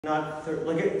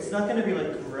It's not going to be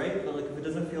like right, but like if it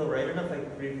doesn't feel right enough, I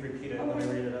can repeat it when I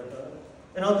read it out loud.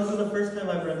 And this is the first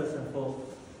time I've read this in full,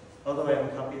 although I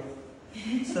haven't copied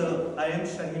it. So I am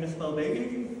Shahin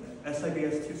Isamail-Beigi,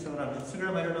 SIBS27 on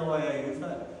Instagram. I don't know why I use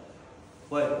that.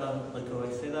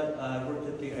 I say that. I worked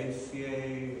at the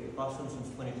ICA Boston since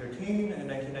 2013, and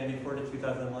 1994 to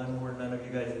 2001, where none of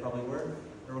you guys probably were.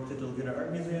 I worked at the Laguna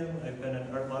Art Museum. I've been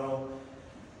an art model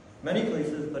many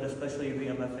places, but especially the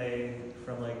MFA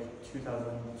from like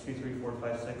 2002, 3, 4,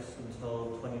 5, 6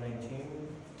 until 2019.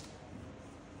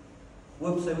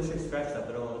 Whoops, I wish I scratched that,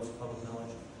 but oh, it's public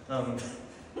knowledge.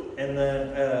 And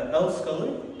then L.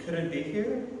 Scully couldn't be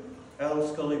here. L.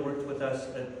 Scully worked with us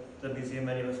at the museum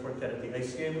many of us worked at the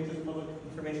ICA, which is public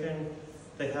information.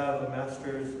 They have a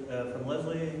master's from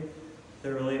Leslie.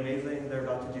 They're really amazing. They're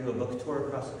about to do a book tour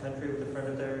across the country with a friend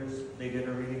of theirs. They did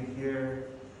a reading here.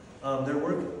 Their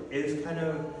work is kind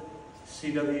of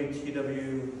CW,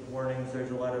 TW warnings.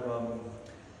 There's a lot of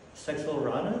sexual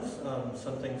ranas,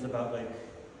 some things about like,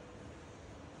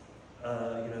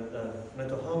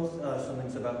 mental health, some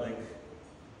things about like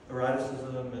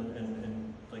eroticism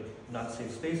and like not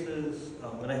safe spaces.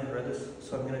 And I haven't read this,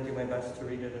 so I'm going to do my best to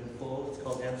read it in full. It's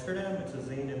called Amsterdam. It's a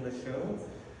zine in the show.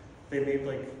 They made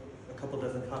like a couple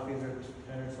dozen copies or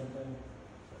 10 or something.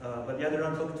 But yeah, they're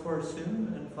on book tour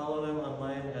soon, and follow them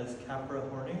online as Capra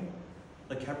Horny,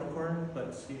 like Capricorn,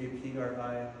 but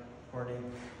C-A-P-R-I Horny.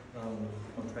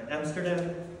 I'll try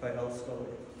Amsterdam by L. Scully.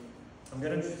 I'm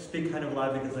gonna speak kind of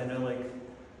loud because I know like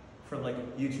from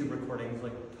like YouTube recordings,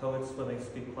 like poets when they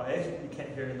speak quiet, you can't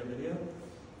hear it in the video.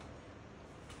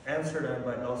 Amsterdam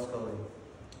by L. Scully.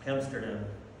 Amsterdam.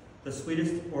 The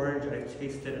sweetest orange I've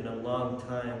tasted in a long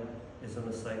time is in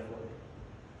the psych ward.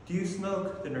 Do you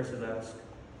smoke? The nurses ask.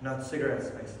 Not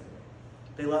cigarettes, I say.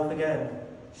 They laugh again.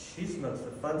 She smokes the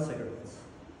fun cigarettes.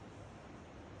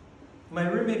 My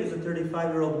roommate is a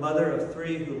 35-year-old mother of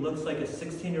 3 who looks like a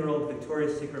 16-year-old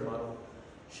Victoria's Secret model.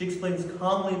 She explains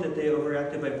calmly that they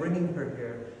overreacted by bringing her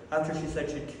here after she said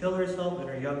she'd kill herself and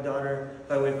her young daughter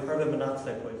by way of carbon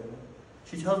monoxide poisoning.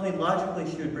 She tells me logically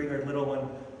she would bring her little one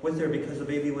with her because the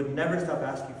baby would never stop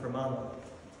asking for mama.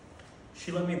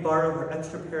 She let me borrow her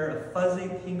extra pair of fuzzy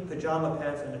pink pajama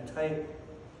pants and a tight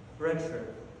red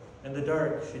shirt. In the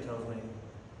dark, she tells me,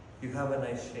 you have a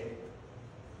nice shape.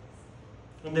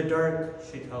 In the dark,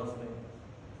 she tells me,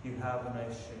 you have a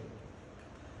nice shape.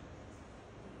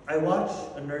 I watch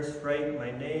a nurse write my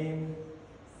name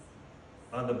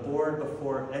on the board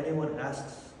before anyone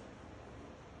asks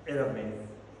it of me. I'm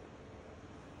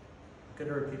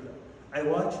gonna repeat that. I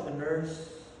watch a nurse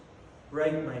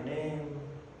write my name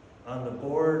on the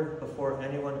board before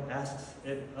anyone asks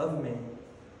it of me.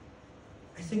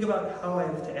 I think about how I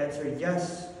have to answer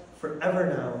yes forever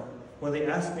now when they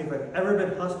ask me if I've ever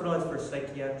been hospitalized for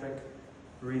psychiatric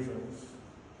reasons.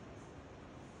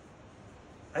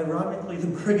 Ironically, the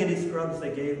burgundy scrubs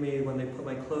they gave me when they put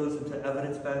my clothes into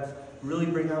evidence bags really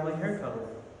bring out my hair color.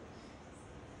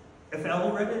 If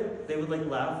Elle read it, they would like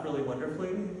laugh really wonderfully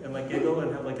and like giggle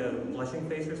and have like a blushing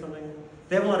face or something.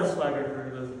 They have a lot of swagger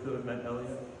for those who have met Elle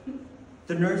yet.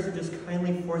 The nurse who just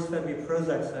kindly force-fed me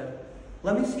Prozac said,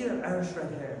 "Let me see that Irish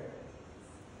red hair."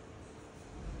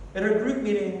 At our group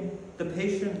meeting, the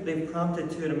patient they've prompted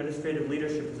to an administrative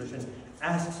leadership position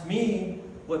asks me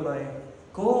what my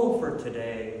goal for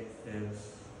today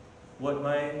is. What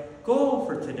my goal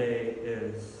for today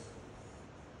is.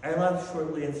 I laugh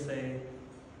shortly and say,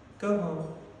 go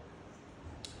home.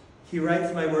 He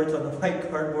writes my words on the white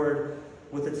cardboard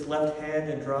with its left hand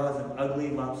and draws an ugly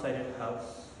lopsided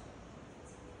house.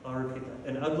 I'll repeat that,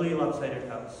 an ugly lopsided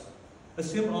house.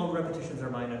 Assume all repetitions are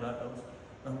mine and not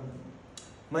L's.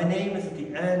 My name is at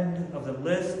the end of the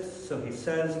list, so he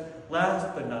says,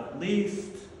 last but not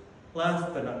least,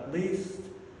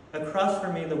 across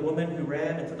from me, the woman who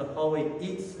ran into the hallway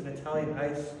eats an Italian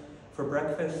ice for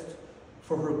breakfast.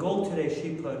 For her goal today,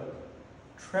 she put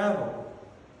travel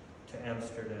to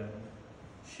Amsterdam.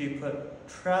 She put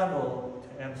travel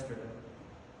to Amsterdam.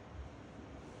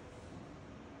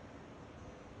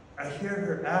 I hear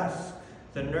her ask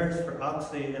the nurse for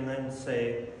oxy and then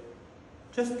say,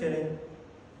 just kidding.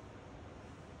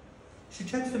 She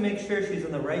checks to make sure she's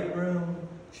in the right room.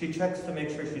 She checks to make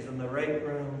sure she's in the right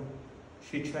room.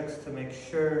 She checks to make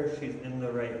sure she's in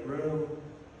the right room.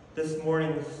 This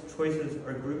morning's choices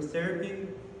are group therapy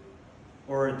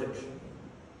or addiction.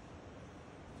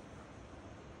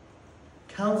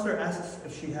 Counselor asks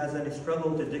if she has any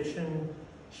struggle with addiction.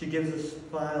 She gives a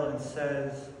smile and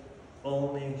says,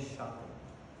 only shopping.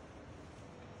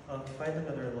 I'll find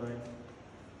another line.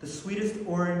 The sweetest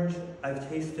orange I've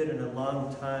tasted in a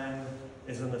long time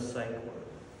is in the psych ward.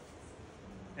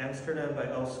 Amsterdam by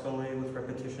L. Scully with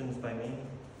repetitions by me,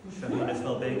 Shahin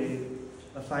Isamail-Beigi.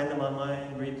 Find them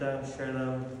online, read them, share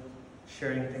them.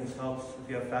 Sharing things helps. If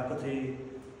you have faculty,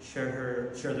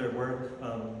 share their work.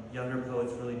 Younger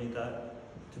poets really need that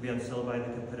to be on syllabi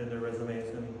they can put in their resumes,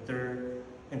 and they're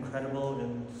incredible,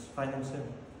 and find them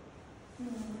soon.